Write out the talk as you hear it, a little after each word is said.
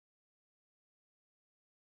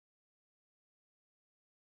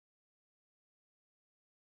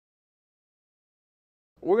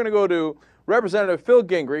We're going to go to Representative Phil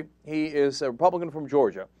Gingrey. He is a Republican from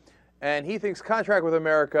Georgia, and he thinks contract with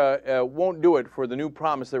America won't do it for the new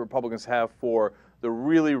promise that Republicans have for the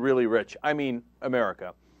really, really rich. I mean,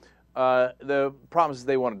 America. The promises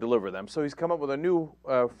they want to deliver them. So he's come up with a new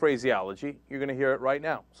phraseology. You're going to hear it right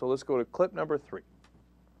now. So let's go to clip number 3.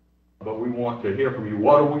 But we want to hear from you.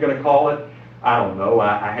 What are we going to call it? I don't know.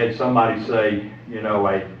 I had somebody say, you know,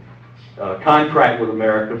 a contract with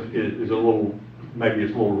America is a little, maybe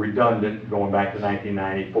it's a little redundant going back to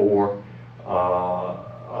 1994.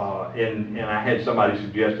 And I had somebody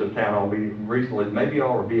suggest at a town hall meeting recently, maybe it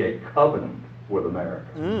ought to be a covenant with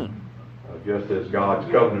America. Just as God's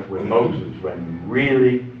covenant with Moses, when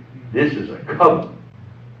really this is a covenant.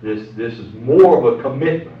 This is more of a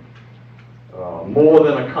commitment, more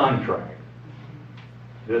than a contract.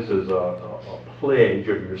 This is a pledge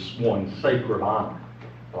of your one sacred honor.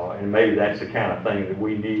 And maybe that's the kind of thing that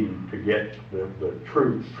we need to get the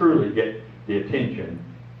truly get the attention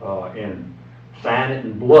and sign it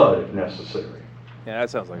in blood if necessary. Yeah, that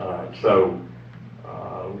sounds like that. So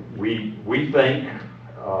we think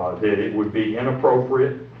that it would be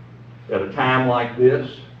inappropriate at a time like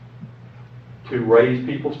this to raise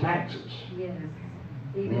people's taxes. Yes.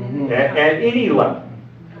 Even At any level.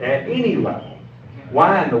 At any level.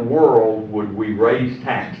 Why in the world would we raise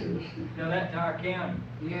taxes? Tell that to our county.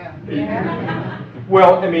 Yeah.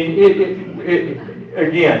 Well, I mean,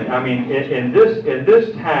 again, I mean, in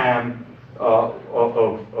this time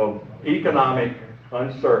of economic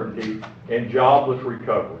uncertainty and jobless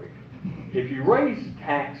recovery, if you raise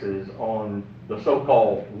taxes on the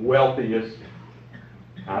so-called wealthiest,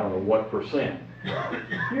 I don't know what percent,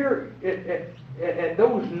 you're at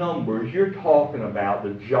those numbers, you're talking about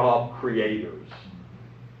the job creators.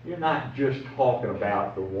 You're not just talking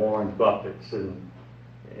about the Warren Buffetts and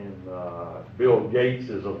Bill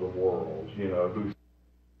Gateses of the world, you know, who.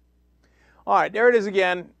 All right, there it is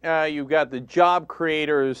again. You've got the job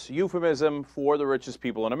creators euphemism for the richest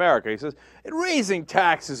people in America. He says, raising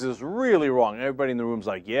taxes is really wrong. And everybody in the room's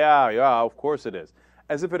like, yeah, of course it is.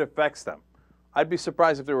 As if it affects them. I'd be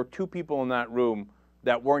surprised if there were 2 people in that room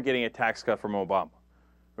that weren't getting a tax cut from Obama.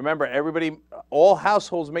 Remember, everybody, all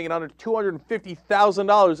households making under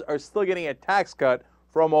 $250,000 are still getting a tax cut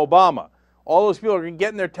from Obama. All those people are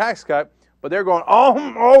getting their tax cut, but they're going,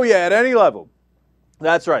 oh yeah, at any level.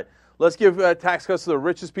 That's right. Let's give tax cuts to the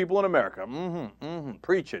richest people in America.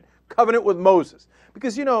 Preach it. Covenant with Moses.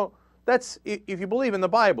 Because, you know, that's, if you believe in the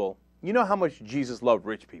Bible, you know how much Jesus loved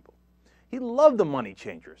rich people. He loved the money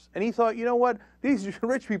changers. And he thought, you know what? These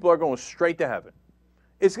rich people are going straight to heaven.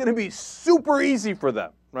 It's going to be super easy for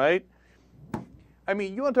them, right? I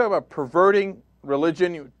mean, you want to talk about perverting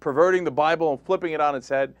religion, perverting the Bible and flipping it on its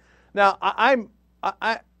head. Now, I'm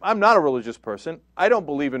not a religious person. I don't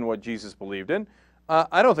believe in what Jesus believed in.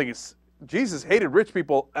 I don't think it's, Jesus hated rich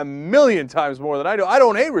people a million times more than I do. I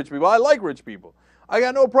don't hate rich people. I like rich people. I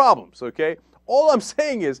got no problems, okay? All I'm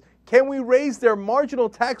saying is, can we raise their marginal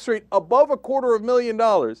tax rate above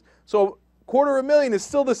 $250,000? So $250,000 is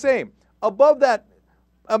still the same. Above that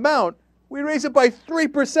amount, we raise it by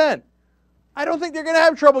 3%. I don't think they're going to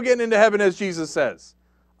have trouble getting into heaven, as Jesus says.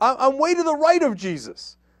 I'm way to the right of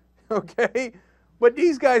Jesus, okay? But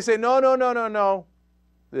these guys say, no.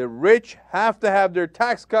 The rich have to have their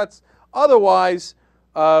tax cuts. Otherwise,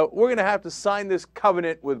 we're going to have to sign this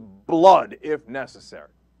covenant with blood if necessary.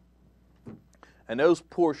 And those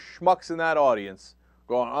poor schmucks in that audience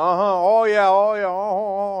going, oh yeah.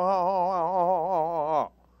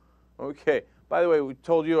 Okay. By the way, we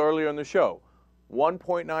told you earlier in the show,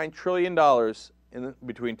 $1.9 trillion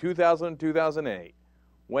between 2000 and 2008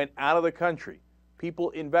 went out of the country.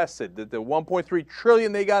 People invested that the $1.3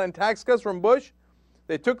 trillion they got in tax cuts from Bush,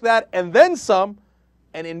 they took that and then some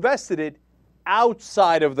and invested it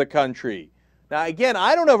outside of the country. Now, again,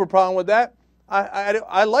 I don't have a problem with that.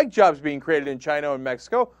 I like jobs being created in China and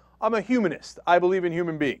Mexico. I'm a humanist. I believe in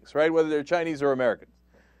human beings, right, whether they're Chinese or Americans.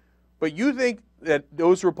 But you think that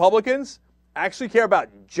those Republicans actually care about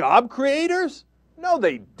job creators? No,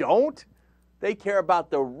 they don't. They care about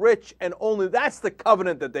the rich, and only that's the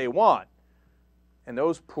covenant that they want. And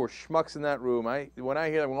those poor schmucks in that room, when I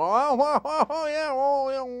hear them,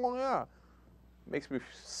 yeah, it makes me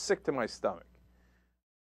sick to my stomach.